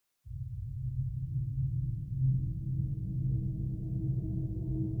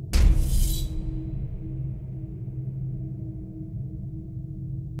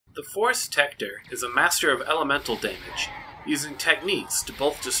The Force Techter is a master of elemental damage, using techniques to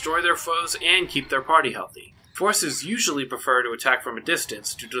both destroy their foes and keep their party healthy. Forces usually prefer to attack from a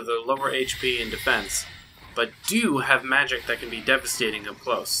distance due to their lower HP and defense, but do have magic that can be devastating up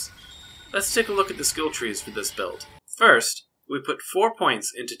close. Let's take a look at the skill trees for this build. First, we put 4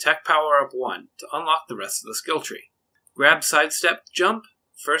 points into Tech Power Up 1 to unlock the rest of the skill tree. Grab Sidestep Jump,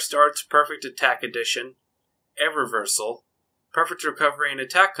 First Art's Perfect Attack Edition, Air Reversal, Perfect Recovery and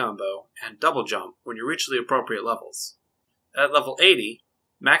Attack Combo, and Double Jump when you reach the appropriate levels. At level 80,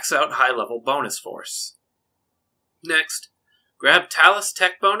 max out High Level Bonus Force. Next, grab Talus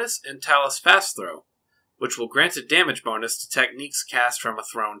Tech Bonus and Talus Fast Throw, which will grant a damage bonus to techniques cast from a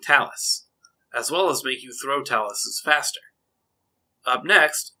thrown Talus, as well as make you throw Taluses faster. Up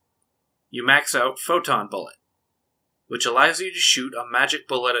next, you max out Photon Bullet, which allows you to shoot a magic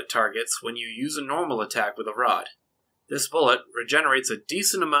bullet at targets when you use a normal attack with a rod. This bullet regenerates a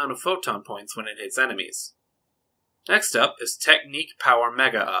decent amount of photon points when it hits enemies. Next up is Technique Power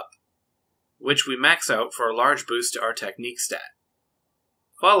Mega Up, which we max out for a large boost to our technique stat.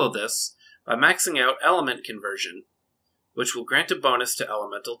 Follow this by maxing out Element Conversion, which will grant a bonus to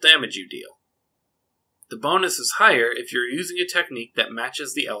elemental damage you deal. The bonus is higher if you're using a technique that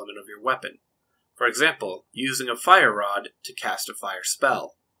matches the element of your weapon. For example, using a fire rod to cast a fire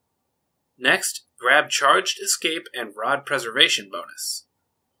spell. Next, grab Charged Escape and Rod Preservation bonus,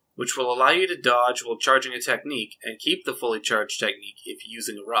 which will allow you to dodge while charging a technique and keep the fully charged technique if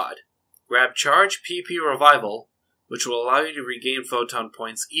using a rod. Grab Charge PP Revival, which will allow you to regain photon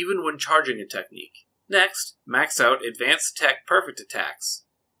points even when charging a technique. Next, max out Advanced Tech Perfect Attacks,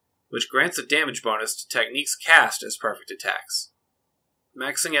 which grants a damage bonus to techniques cast as perfect attacks.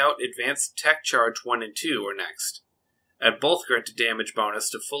 Maxing out Advanced Tech Charge 1 and 2 are next, and both grant a damage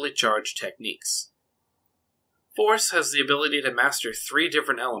bonus to fully charged techniques. Force has the ability to master 3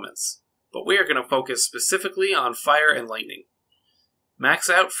 different elements, but we are going to focus specifically on fire and lightning. Max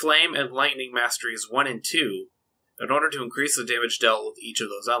out Flame and Lightning Masteries 1 and 2 in order to increase the damage dealt with each of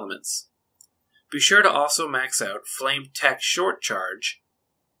those elements. Be sure to also max out Flame Tech Short Charge,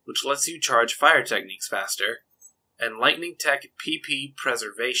 which lets you charge fire techniques faster, and Lightning Tech PP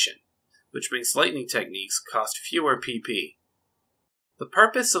Preservation, which makes lightning techniques cost fewer PP. The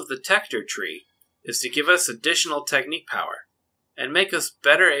purpose of the Techter tree is to give us additional technique power, and make us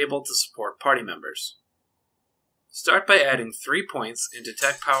better able to support party members. Start by adding 3 points into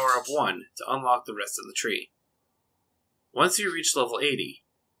Tech Power Up 1 to unlock the rest of the tree. Once you reach level 80,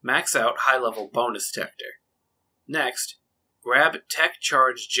 max out High Level Bonus Techter. Next, grab Tech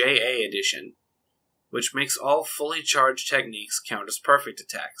Charge JA Edition, which makes all fully charged techniques count as perfect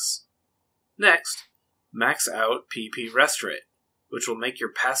attacks. Next, max out PP Restorate, which will make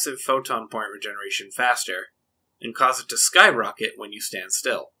your passive photon point regeneration faster, and cause it to skyrocket when you stand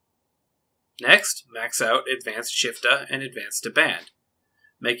still. Next, max out Advanced Shifta and Advanced Deband,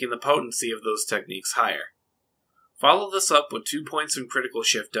 making the potency of those techniques higher. Follow this up with 2 points in Critical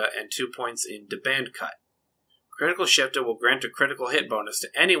Shifta and 2 points in Deband Cut. Critical Shifta will grant a critical hit bonus to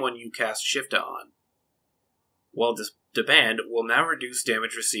anyone you cast Shifta on, while Deband will now reduce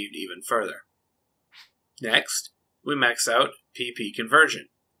damage received even further. Next, we max out PP Conversion,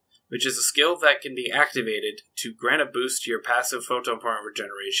 which is a skill that can be activated to grant a boost to your passive photon point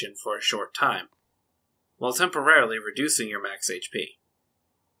regeneration for a short time, while temporarily reducing your max HP.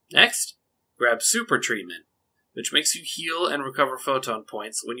 Next, grab Super Treatment, which makes you heal and recover photon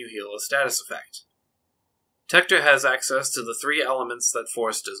points when you heal a status effect. Techter has access to the 3 elements that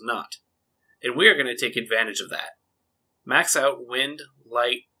Force does not, and we are going to take advantage of that. Max out Wind,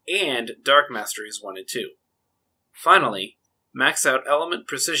 Light, and Dark Masteries 1 and 2. Finally, max out Element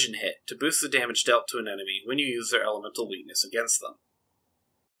Precision Hit to boost the damage dealt to an enemy when you use their elemental weakness against them.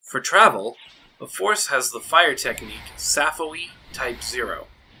 For travel, the Force has the fire technique Sapphoi Type 0,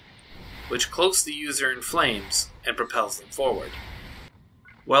 which cloaks the user in flames and propels them forward.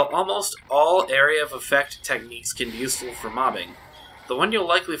 While almost all area of effect techniques can be useful for mobbing, the one you'll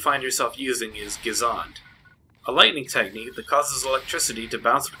likely find yourself using is Gizond, a lightning technique that causes electricity to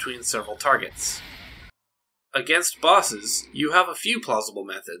bounce between several targets. Against bosses, you have a few plausible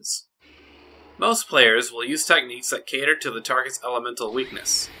methods. Most players will use techniques that cater to the target's elemental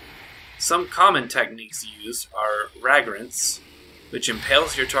weakness. Some common techniques used are Ragrance, which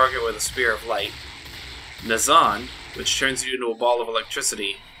impales your target with a spear of light, Nazan, which turns you into a ball of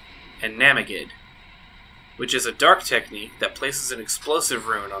electricity, and Namagid, which is a dark technique that places an explosive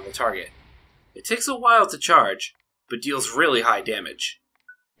rune on the target. It takes a while to charge, but deals really high damage.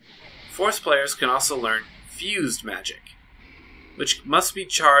 Force players can also learn Fused Magic, which must be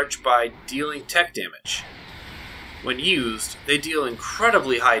charged by dealing tech damage. When used, they deal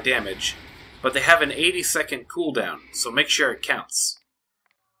incredibly high damage, but they have an 80-second cooldown, so make sure it counts.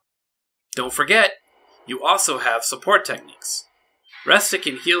 Don't forget, you also have support techniques. Resta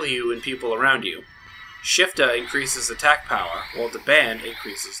can heal you and people around you. Shifta increases attack power, while Deban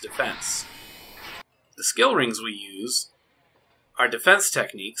increases defense. The skill rings we use are defense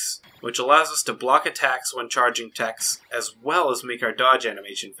techniques, which allows us to block attacks when charging techs, as well as make our dodge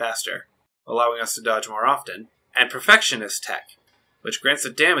animation faster, allowing us to dodge more often, and Perfectionist Tech, which grants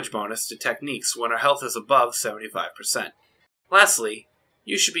a damage bonus to techniques when our health is above 75%. Lastly,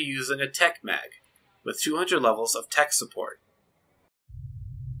 you should be using a Tech Mag, with 200 levels of tech support.